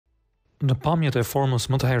Në pamjet e formës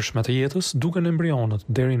më të hershme të jetës, duken embrionët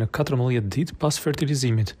deri në 14 ditë pas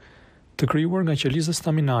fertilizimit, të krijuar nga qelizë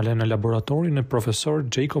staminale në laboratorin e profesor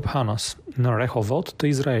Jacob Hannas në Rehovot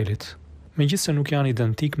të Izraelit. Megjithse nuk janë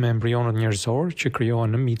identik me embrionët njerëzor që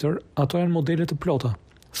krijohen në mitër, ato janë modele të plota,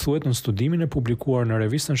 thuhet në studimin e publikuar në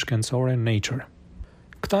revistën shkencore Nature.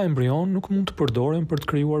 Këta embrion nuk mund të përdoren për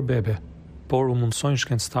të krijuar bebe, por u mundsojnë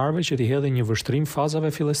shkencëtarëve që t'i hedhin një vështrim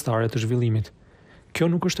fazave fillestare të zhvillimit. Kjo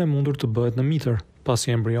nuk është e mundur të bëhet në mitër,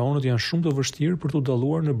 pasi embrionët janë shumë të vështirë për t'u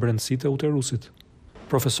dalluar në brendësitë e uterusit.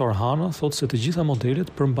 Profesor Hanna thotë se të gjitha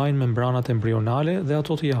modelet përmbajnë membranat embrionale dhe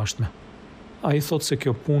ato të jashtme. Ai thotë se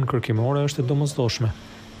kjo punë kërkimore është e domosdoshme,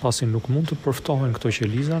 pasi nuk mund të përftohen këto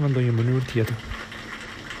qeliza në ndonjë mënyrë tjetër.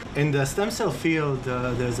 In the stem cell field,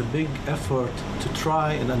 there's a big effort to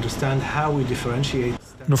try and understand how we differentiate.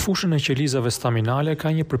 Në fushën e qelizave staminale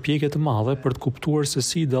ka një përpjekje të madhe për të kuptuar se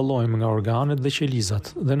si i dallojmë nga organet dhe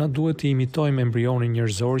qelizat, dhe na duhet të imitojmë embrionin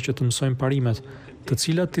njerëzor që të mësojmë parimet, të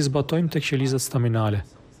cilat t'i zbatojmë tek qelizat staminale.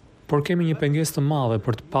 Por kemi një pengesë të madhe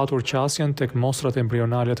për të patur qasjen tek mostrat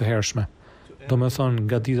embrionale të hershme, domethënë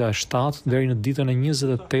nga dita e 7 deri në ditën e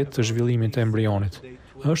 28 të zhvillimit të embrionit.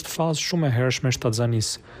 Është fazë shumë e hershme e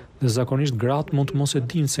shtatëzanisë, dhe zakonisht gratë mund të mos e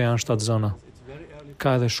dinë se janë shtatëzëna.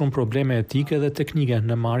 Ka edhe shumë probleme etike dhe teknike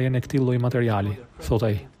në marrjen e këtij lloji materiali, thot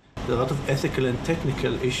ai. There are a lot of ethical and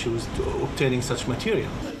technical issues to obtaining such material.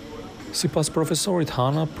 Sipas profesorit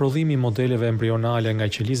Hanna, prodhimi i modeleve embrionale nga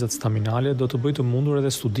qelizat staminale do të bëjë të mundur edhe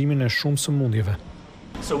studimin e shumë sëmundjeve.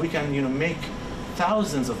 So we can, make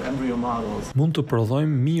thousands of embryo models. Mund të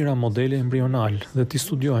prodhojmë mijëra modele embrional dhe t'i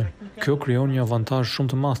studiojnë. Kjo krijon një avantazh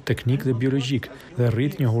shumë të madh teknik dhe biologjik dhe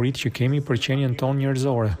rrit njohuritë që kemi për qenien tonë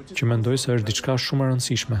njerëzore, që mendoj se është diçka shumë e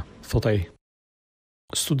rëndësishme, thot ai.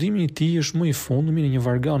 Studimi i tij është më i fundmi në një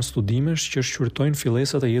vargan studimesh që shqyrtojnë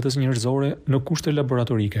fillesat e jetës njerëzore në kushte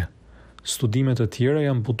laboratorike. Studimet të tjera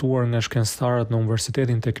janë butuar nga shkencëtarët në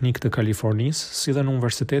Universitetin Teknik të Kalifornisë, si dhe në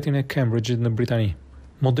Universitetin e Cambridge-it në Britani.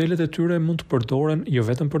 Modelet e tyre mund të përdoren jo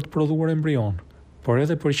vetëm për të prodhuar embrion, por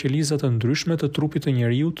edhe për qeliza të ndryshme të trupit të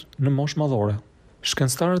njeriut në moshë madhore.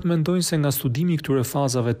 Shkencëtarët mendojnë se nga studimi i këtyre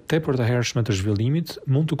fazave tepër të hershme të zhvillimit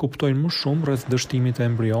mund të kuptojnë më shumë rreth dështimit të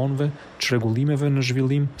embrionëve, çrregullimeve në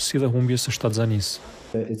zhvillim, si dhe humbjes së shtatëzanisë.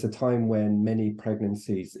 It's a time when many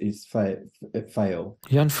pregnancies fail.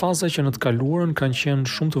 Janë faza që në të kaluarën kanë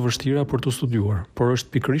qenë shumë të vështira për të studiuar, por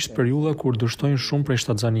është pikërisht periudha kur dështojnë shumë prej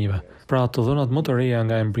shtatëzanive. Pra, të dhënat më të reja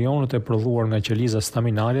nga embrionët e prodhuar nga qeliza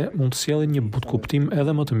staminale mund të sjellin një butkuptim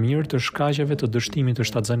edhe më të mirë të shkaqeve të dështimit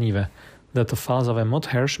të shtatëzanive dhe të fazave më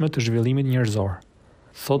të hershme të zhvillimit njerëzor,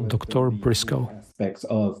 thot Dr. Briscoe.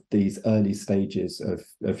 Of these early stages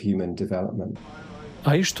of human development.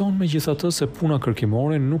 Ai shton megjithatë se puna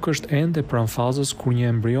kërkimore nuk është ende pranë fazës kur një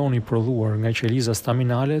embrion i prodhuar nga qeliza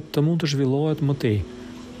staminale të mund të zhvillohet më tej,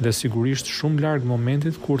 dhe sigurisht shumë larg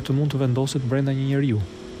momentit kur të mund të vendoset brenda një njeriu.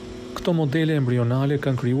 Këto modele embrionale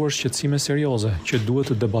kanë krijuar shqetësime serioze që duhet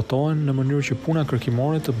të debatohen në mënyrë që puna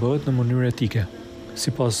kërkimore të bëhet në mënyrë etike.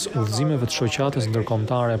 Sipas udhëzimeve të shoqatës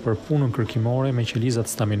ndërkombëtare për punën kërkimore me qelizat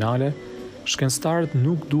staminale, shkencëtarët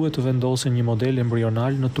nuk duhet të vendosin një model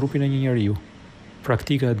embrional në trupin e një njeriu.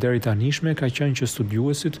 Praktika e deri tanishme ka qenë që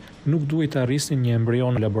studiuesit nuk duhet të arrisnin një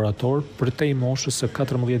embrion në laborator përtej moshës së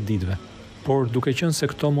 14 ditëve. Por duke qenë se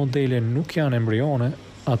këto modele nuk janë embrione,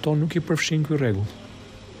 ato nuk i përfshin ky rregull.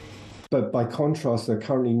 But by contrast, there are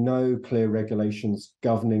currently no clear regulations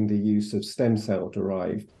governing the use of stem cell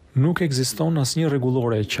derived. Nuk ekziston asnjë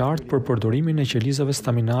rregullore e qartë për përdorimin e qelizave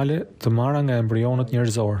staminale të marra nga embrionët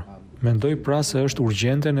njerëzor. Mendoj pra se është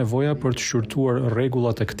urgjente nevoja për të shqyrtuar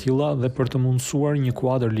rregullat e këtilla dhe për të mundësuar një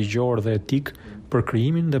kuadër ligjor dhe etik për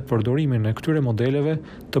krijimin dhe përdorimin e këtyre modeleve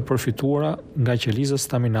të përfituara nga qelizat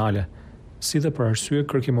staminale, si dhe për arsye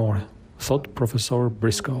kërkimore, thot profesor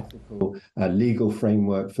Briscoe. A legal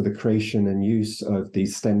framework for the creation and use of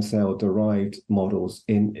these stem cell derived models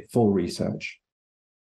for research.